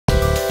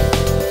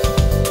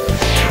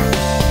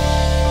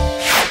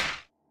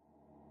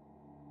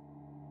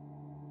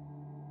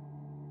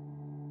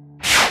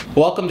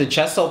Welcome to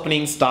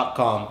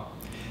chessopenings.com.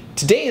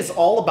 Today is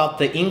all about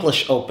the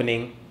English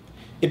opening.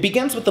 It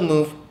begins with the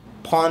move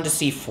pawn to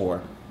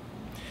c4.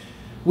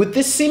 With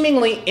this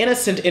seemingly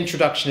innocent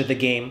introduction to the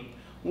game,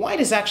 White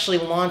is actually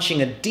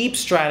launching a deep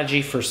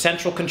strategy for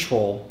central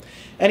control,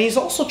 and he's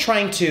also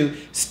trying to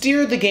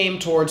steer the game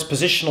towards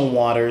positional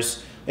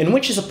waters in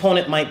which his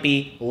opponent might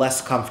be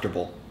less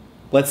comfortable.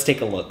 Let's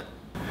take a look.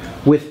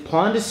 With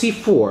pawn to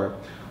c4,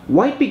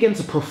 White begins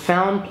a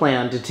profound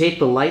plan to take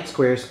the light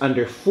squares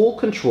under full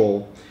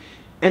control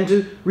and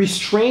to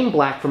restrain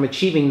Black from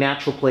achieving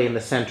natural play in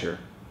the center.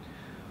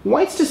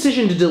 White's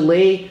decision to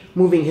delay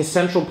moving his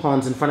central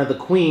pawns in front of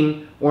the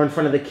queen or in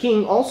front of the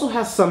king also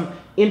has some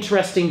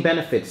interesting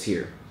benefits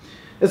here.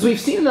 As we've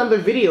seen in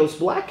other videos,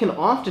 Black can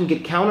often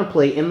get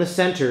counterplay in the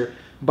center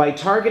by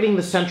targeting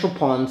the central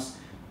pawns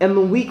and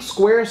the weak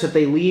squares that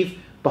they leave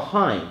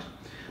behind.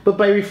 But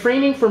by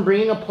refraining from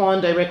bringing a pawn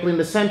directly in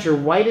the center,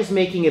 White is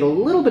making it a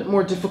little bit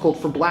more difficult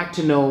for Black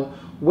to know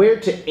where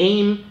to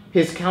aim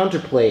his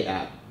counterplay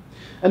at.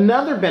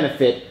 Another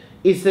benefit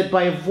is that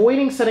by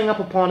avoiding setting up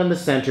a pawn in the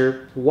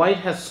center, White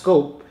has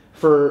scope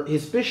for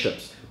his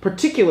bishops,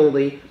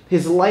 particularly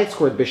his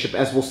light-squared bishop,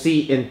 as we'll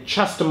see in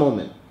just a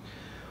moment.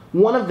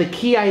 One of the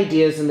key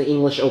ideas in the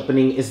English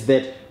opening is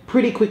that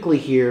pretty quickly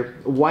here,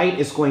 White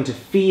is going to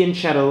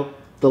fianchetto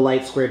the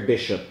light-squared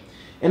bishop.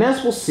 And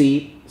as we'll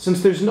see,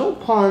 since there's no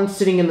pawn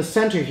sitting in the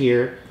center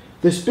here,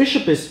 this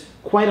bishop is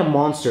quite a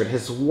monster. It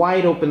has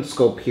wide open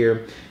scope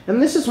here.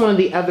 And this is one of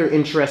the other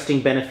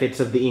interesting benefits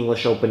of the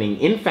English opening.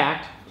 In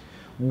fact,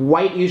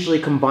 White usually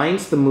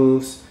combines the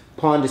moves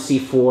pawn to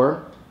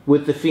c4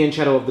 with the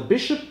fianchetto of the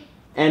bishop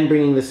and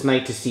bringing this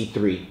knight to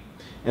c3.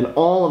 And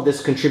all of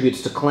this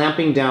contributes to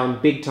clamping down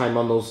big time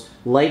on those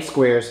light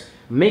squares,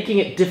 making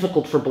it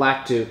difficult for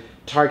Black to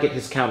target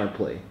his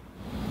counterplay.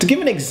 To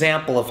give an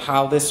example of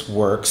how this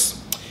works,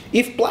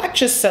 if Black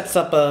just sets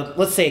up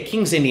let's say a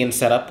King's Indian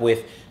setup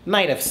with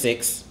knight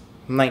f6,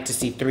 knight to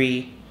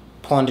c3,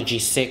 pawn to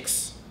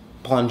g6,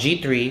 pawn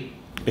g3,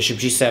 bishop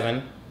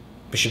g7,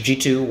 bishop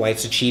g2,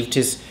 White's achieved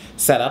his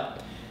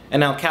setup,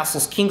 and now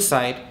castles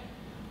kingside.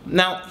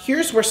 Now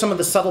here's where some of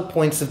the subtle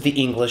points of the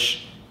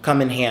English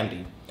come in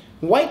handy.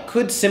 White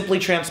could simply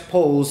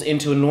transpose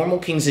into a normal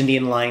King's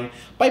Indian line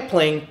by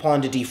playing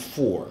pawn to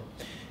d4,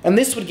 and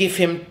this would give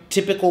him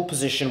typical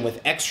position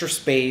with extra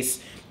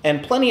space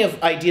and plenty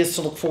of ideas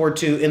to look forward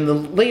to in the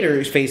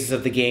later phases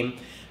of the game.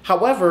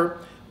 However,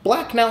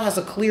 Black now has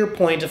a clear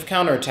point of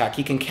counterattack.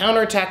 He can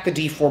counterattack the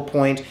d4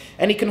 point,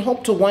 and he can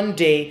hope to one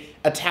day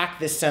attack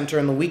this center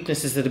and the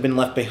weaknesses that have been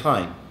left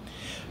behind.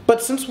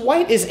 But since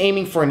White is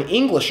aiming for an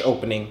English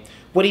opening,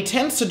 what he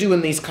tends to do in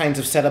these kinds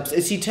of setups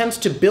is he tends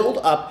to build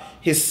up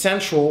his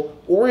central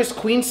or his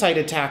queenside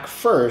attack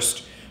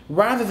first,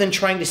 rather than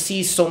trying to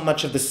seize so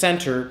much of the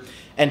center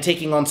and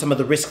taking on some of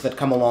the risks that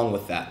come along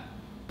with that.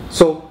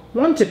 So,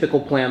 one typical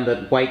plan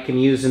that White can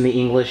use in the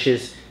English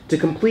is to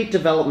complete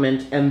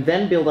development and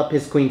then build up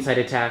his queenside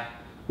attack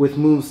with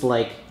moves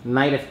like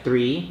knight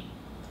f3,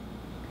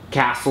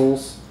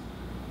 castles,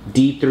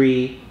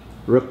 d3,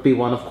 rook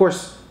b1. Of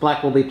course,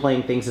 Black will be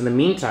playing things in the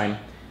meantime,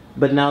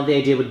 but now the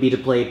idea would be to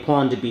play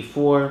pawn to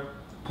b4,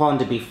 pawn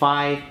to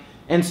b5,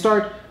 and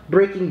start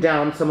breaking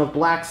down some of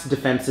Black's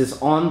defenses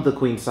on the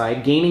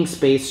queenside, gaining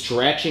space,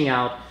 stretching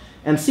out,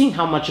 and seeing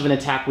how much of an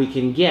attack we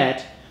can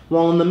get.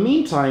 While in the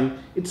meantime,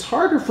 it's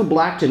harder for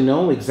Black to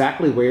know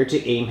exactly where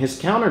to aim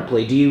his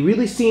counterplay. Do you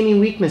really see any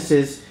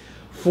weaknesses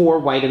for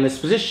White in this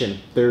position?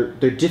 They're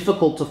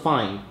difficult to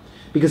find,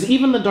 because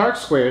even the dark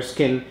squares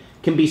can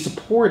be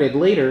supported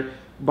later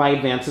by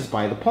advances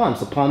by the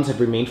pawns. The pawns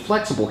have remained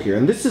flexible here,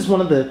 and this is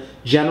one of the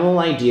general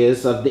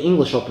ideas of the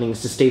English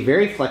openings, to stay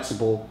very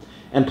flexible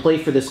and play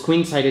for this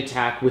queenside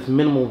attack with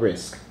minimal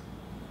risk.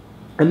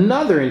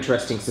 Another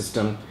interesting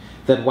system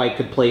that White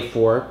could play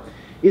for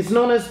is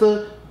known as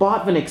the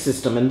Botvinnik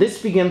system, and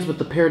this begins with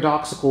the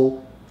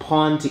paradoxical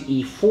pawn to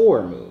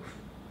e4 move.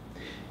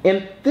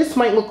 And this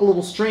might look a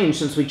little strange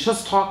since we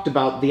just talked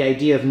about the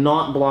idea of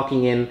not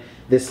blocking in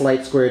this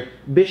light-squared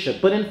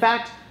bishop, but in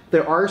fact,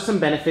 there are some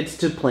benefits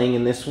to playing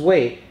in this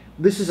way.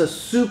 This is a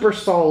super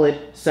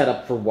solid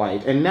setup for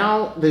White, and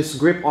now this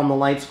grip on the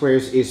light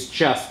squares is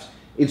just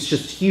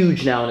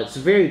huge now, and it's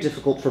very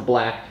difficult for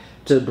Black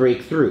to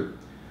break through.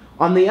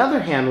 On the other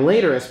hand,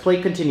 later as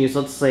play continues,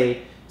 let's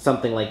say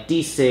something like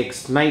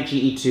d6, knight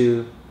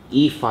ge2,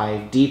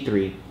 e5,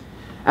 d3.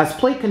 As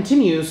play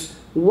continues,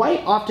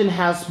 White often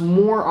has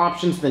more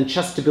options than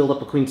just to build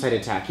up a queenside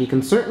attack. He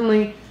can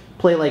certainly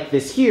play like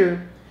this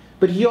here,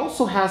 but he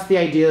also has the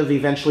idea of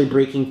eventually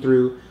breaking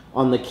through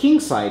on the king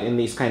side in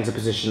these kinds of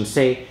positions,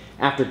 say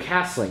after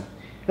castling.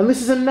 And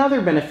this is another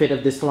benefit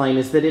of this line,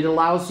 is that it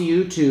allows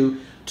you to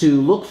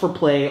look for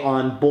play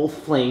on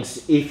both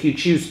flanks if you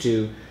choose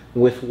to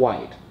with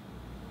White.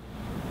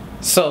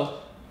 So,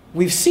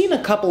 we've seen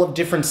a couple of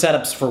different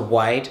setups for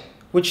White,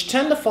 which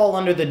tend to fall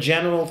under the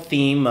general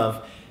theme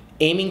of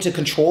aiming to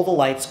control the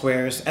light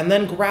squares and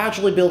then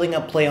gradually building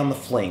up play on the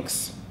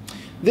flanks.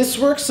 This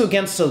works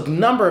against a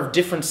number of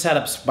different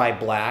setups by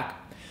Black,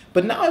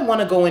 but now I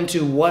want to go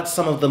into what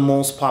some of the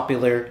most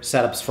popular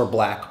setups for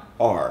black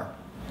are.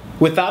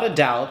 Without a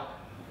doubt,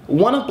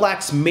 one of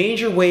black's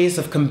major ways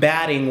of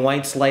combating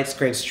white's light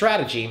squared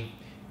strategy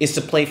is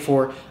to play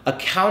for a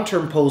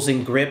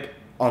counterimposing grip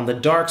on the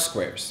dark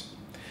squares.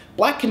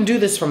 Black can do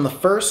this from the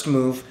first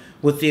move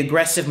with the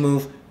aggressive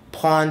move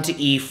pawn to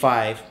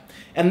e5,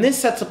 and this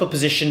sets up a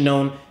position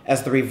known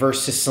as the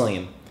reverse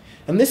Sicilian.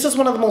 And this is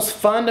one of the most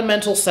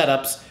fundamental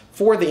setups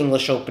for the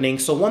English opening,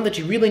 so one that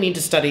you really need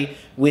to study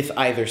with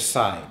either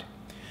side.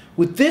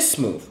 With this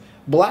move,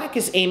 black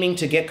is aiming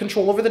to get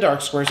control over the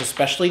dark squares,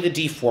 especially the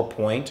d4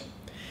 point,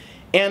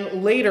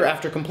 and later,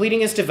 after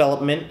completing his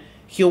development,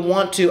 he'll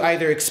want to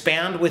either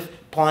expand with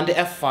pawn to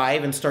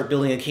f5 and start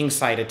building a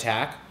kingside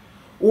attack,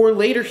 or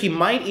later he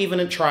might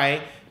even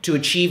try to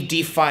achieve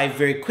d5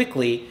 very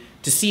quickly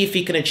to see if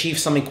he can achieve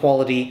some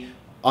equality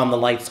on the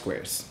light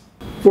squares.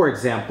 For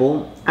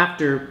example,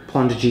 after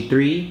pawn to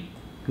g3,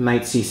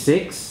 knight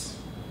c6,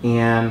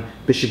 and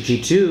bishop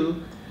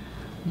g2,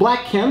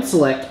 black can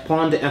select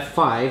pawn to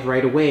f5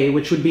 right away,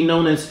 which would be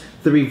known as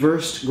the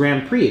reversed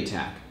Grand Prix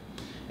attack.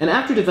 And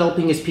after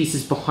developing his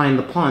pieces behind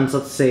the pawns,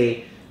 let's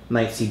say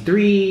knight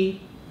c3,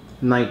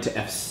 knight to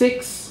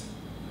f6,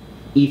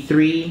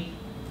 e3,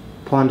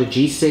 pawn to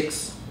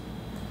g6,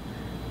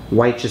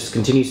 white just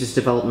continues his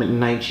development in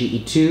knight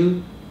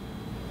ge2,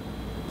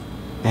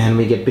 and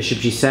we get bishop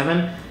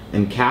g7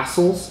 and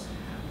castles.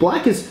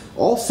 Black is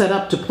all set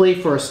up to play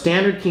for a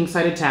standard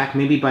kingside attack,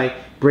 maybe by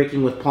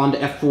breaking with pawn to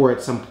f4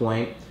 at some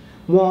point,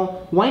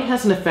 while white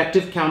has an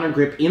effective counter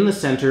grip in the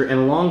center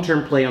and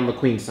long-term play on the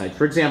queen side.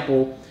 For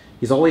example,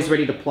 he's always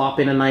ready to plop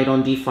in a knight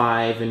on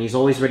d5, and he's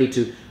always ready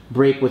to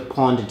break with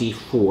pawn to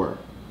d4.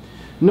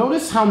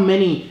 Notice how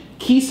many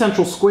key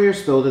central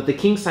squares, though, that the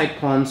kingside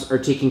pawns are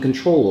taking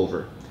control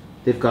over.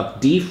 They've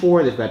got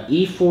d4, they've got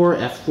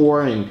e4,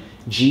 f4, and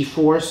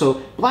g4,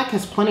 so black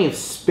has plenty of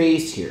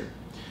space here.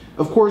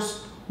 Of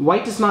course,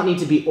 white does not need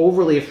to be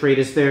overly afraid,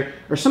 as there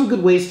are some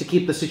good ways to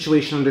keep the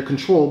situation under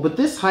control, but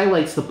this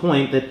highlights the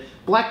point that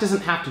black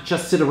doesn't have to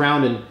just sit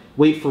around and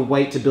wait for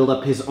white to build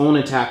up his own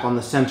attack on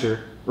the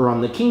center or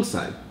on the king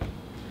side.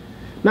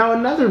 Now,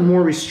 another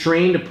more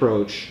restrained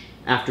approach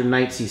after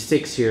knight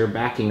c6 here,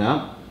 backing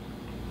up,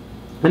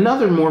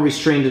 another more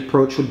restrained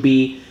approach would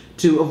be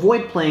to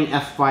avoid playing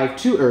f5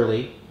 too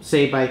early,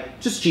 say by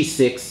just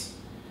g6,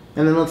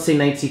 and then let's say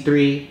knight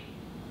c3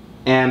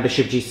 and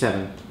bishop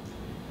g7.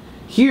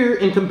 Here,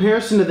 in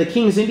comparison to the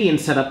King's Indian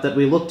setup that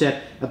we looked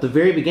at the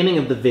very beginning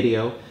of the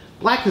video,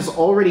 black has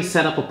already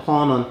set up a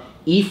pawn on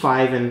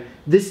e5, and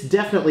this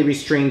definitely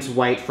restrains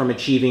white from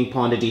achieving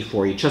pawn to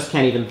d4. You just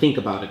can't even think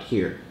about it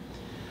here.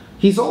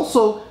 He's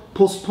also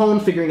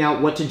postponed figuring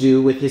out what to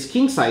do with his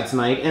kingside's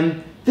knight,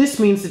 and this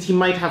means that he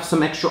might have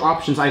some extra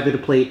options either to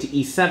play it to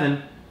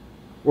e7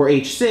 or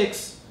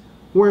h6,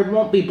 where it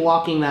won't be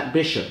blocking that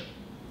bishop.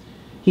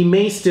 He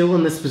may still,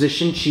 in this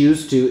position,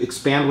 choose to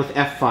expand with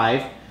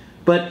f5,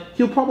 but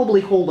he'll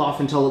probably hold off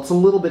until it's a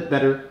little bit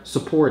better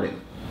supported.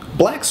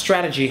 Black's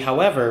strategy,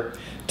 however,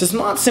 does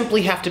not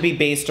simply have to be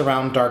based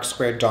around dark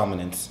square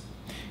dominance.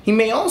 He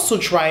may also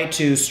try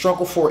to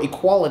struggle for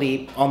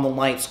equality on the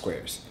light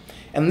squares,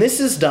 and this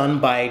is done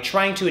by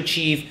trying to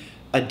achieve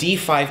a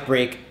d5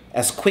 break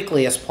as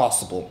quickly as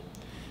possible.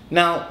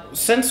 Now,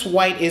 since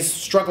white is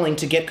struggling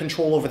to get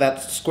control over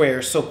that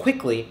square so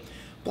quickly,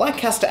 black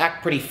has to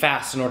act pretty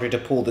fast in order to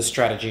pull this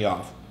strategy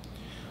off.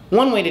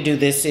 One way to do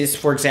this is,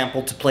 for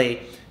example, to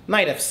play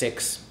knight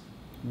f6,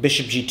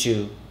 bishop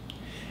g2,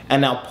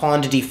 and now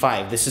pawn to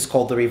d5. This is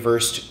called the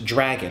reversed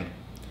dragon.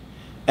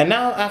 And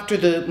now, after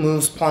the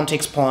moves pawn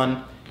takes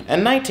pawn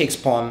and knight takes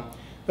pawn,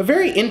 a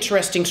very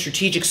interesting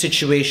strategic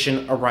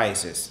situation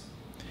arises.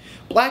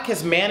 Black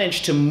has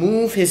managed to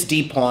move his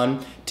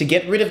d-pawn to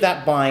get rid of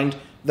that bind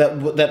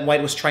that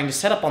white was trying to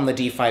set up on the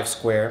d5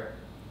 square,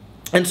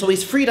 and so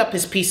he's freed up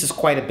his pieces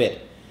quite a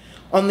bit.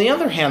 On the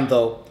other hand,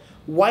 though,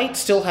 white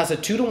still has a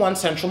 2-to-1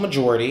 central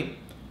majority,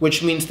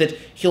 which means that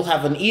he'll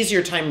have an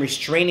easier time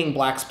restraining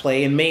black's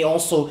play and may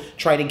also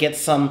try to get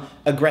some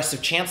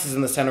aggressive chances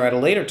in the center at a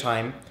later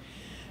time.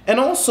 And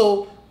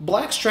also,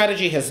 black's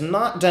strategy has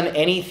not done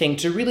anything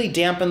to really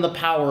dampen the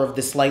power of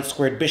this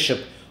light-squared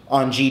bishop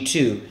on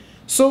g2,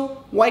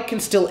 so white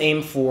can still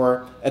aim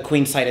for a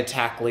queenside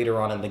attack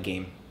later on in the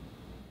game.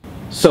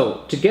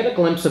 So, to get a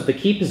glimpse of the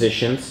key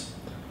positions,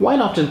 white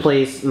often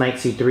plays knight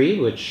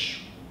c3,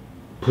 which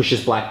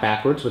pushes black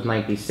backwards with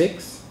knight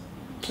b6.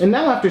 And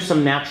now after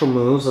some natural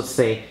moves, let's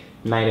say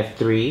knight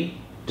f3,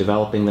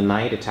 developing the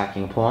knight,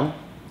 attacking a pawn,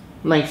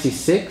 knight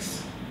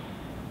c6,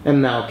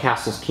 and now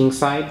castles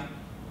kingside,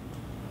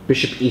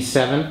 bishop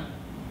e7,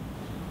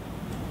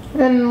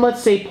 and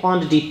let's say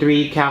pawn to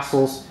d3,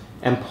 castles,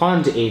 and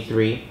pawn to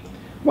a3,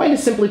 white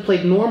has simply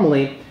played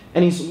normally,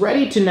 and he's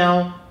ready to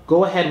now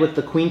go ahead with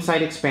the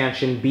queenside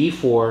expansion,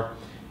 b4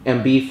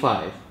 and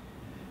b5.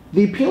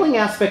 The appealing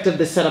aspect of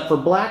this setup for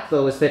black,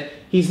 though, is that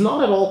he's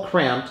not at all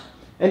cramped,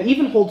 and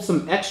even holds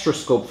some extra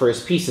scope for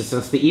his pieces,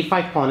 since the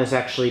e5 pawn is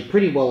actually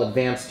pretty well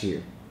advanced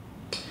here.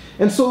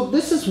 And so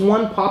this is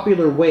one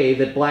popular way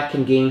that black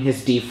can gain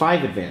his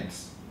d5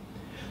 advance.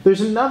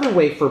 There's another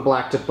way for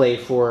black to play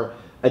for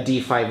a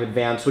d5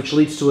 advance, which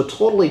leads to a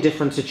totally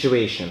different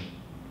situation.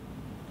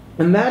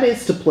 And that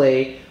is to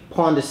play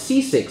pawn to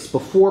c6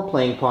 before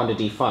playing pawn to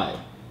d5.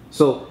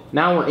 So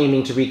now we're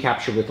aiming to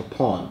recapture with a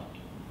pawn.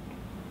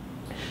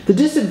 The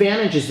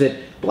disadvantage is that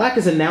black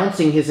is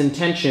announcing his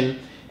intention,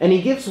 and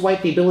he gives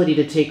white the ability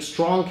to take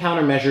strong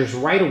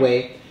countermeasures right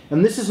away,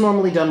 and this is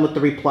normally done with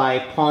the reply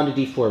pawn to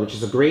d4, which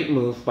is a great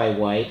move by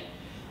white.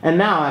 And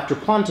now, after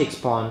pawn takes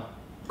pawn,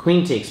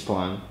 queen takes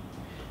pawn,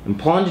 and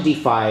pawn to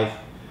d5,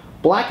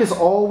 black is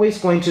always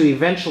going to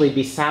eventually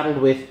be saddled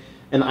with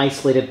an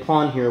isolated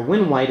pawn here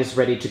when white is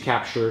ready to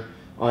capture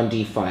on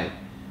d5.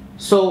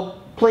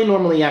 So play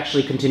normally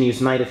actually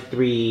continues knight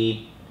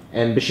f3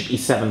 and bishop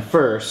e7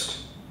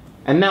 first.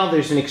 And now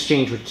there's an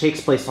exchange which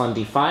takes place on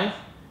d5,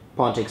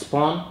 pawn takes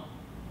pawn,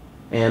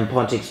 and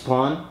pawn takes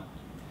pawn,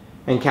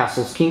 and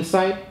castles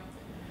kingside.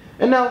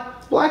 And now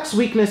black's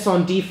weakness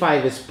on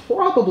d5 is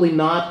probably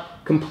not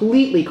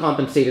completely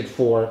compensated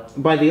for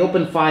by the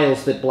open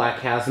files that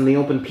black has in the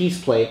open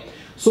piece play,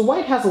 so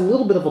white has a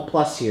little bit of a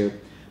plus here.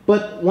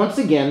 But once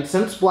again,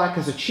 since black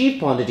has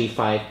achieved pawn to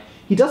d5,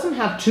 he doesn't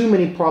have too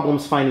many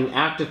problems finding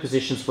active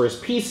positions for his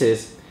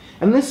pieces,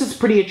 and this is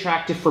pretty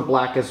attractive for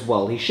black as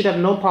well. He should have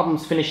no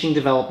problems finishing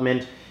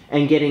development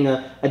and getting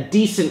a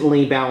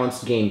decently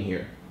balanced game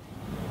here.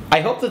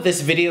 I hope that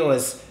this video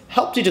has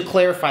helped you to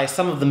clarify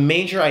some of the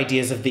major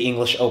ideas of the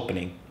English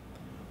opening.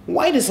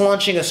 White is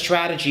launching a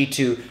strategy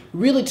to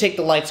really take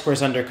the light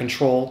squares under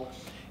control,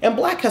 and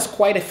black has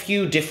quite a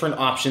few different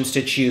options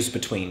to choose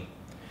between.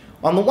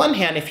 On the one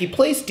hand, if he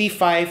plays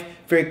d5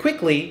 very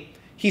quickly,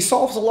 he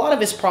solves a lot of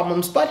his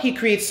problems, but he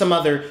creates some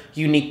other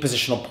unique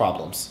positional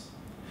problems.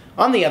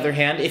 On the other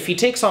hand, if he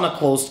takes on a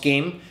closed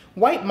game,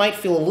 white might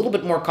feel a little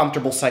bit more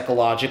comfortable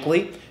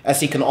psychologically,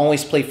 as he can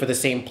always play for the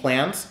same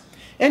plans,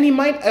 and he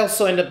might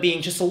also end up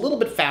being just a little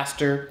bit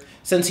faster,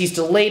 since he's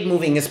delayed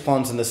moving his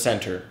pawns in the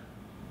center.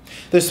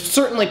 There's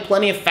certainly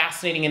plenty of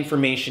fascinating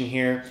information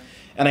here,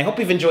 and I hope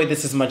you've enjoyed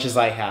this as much as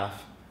I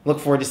have. Look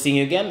forward to seeing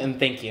you again, and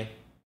thank you.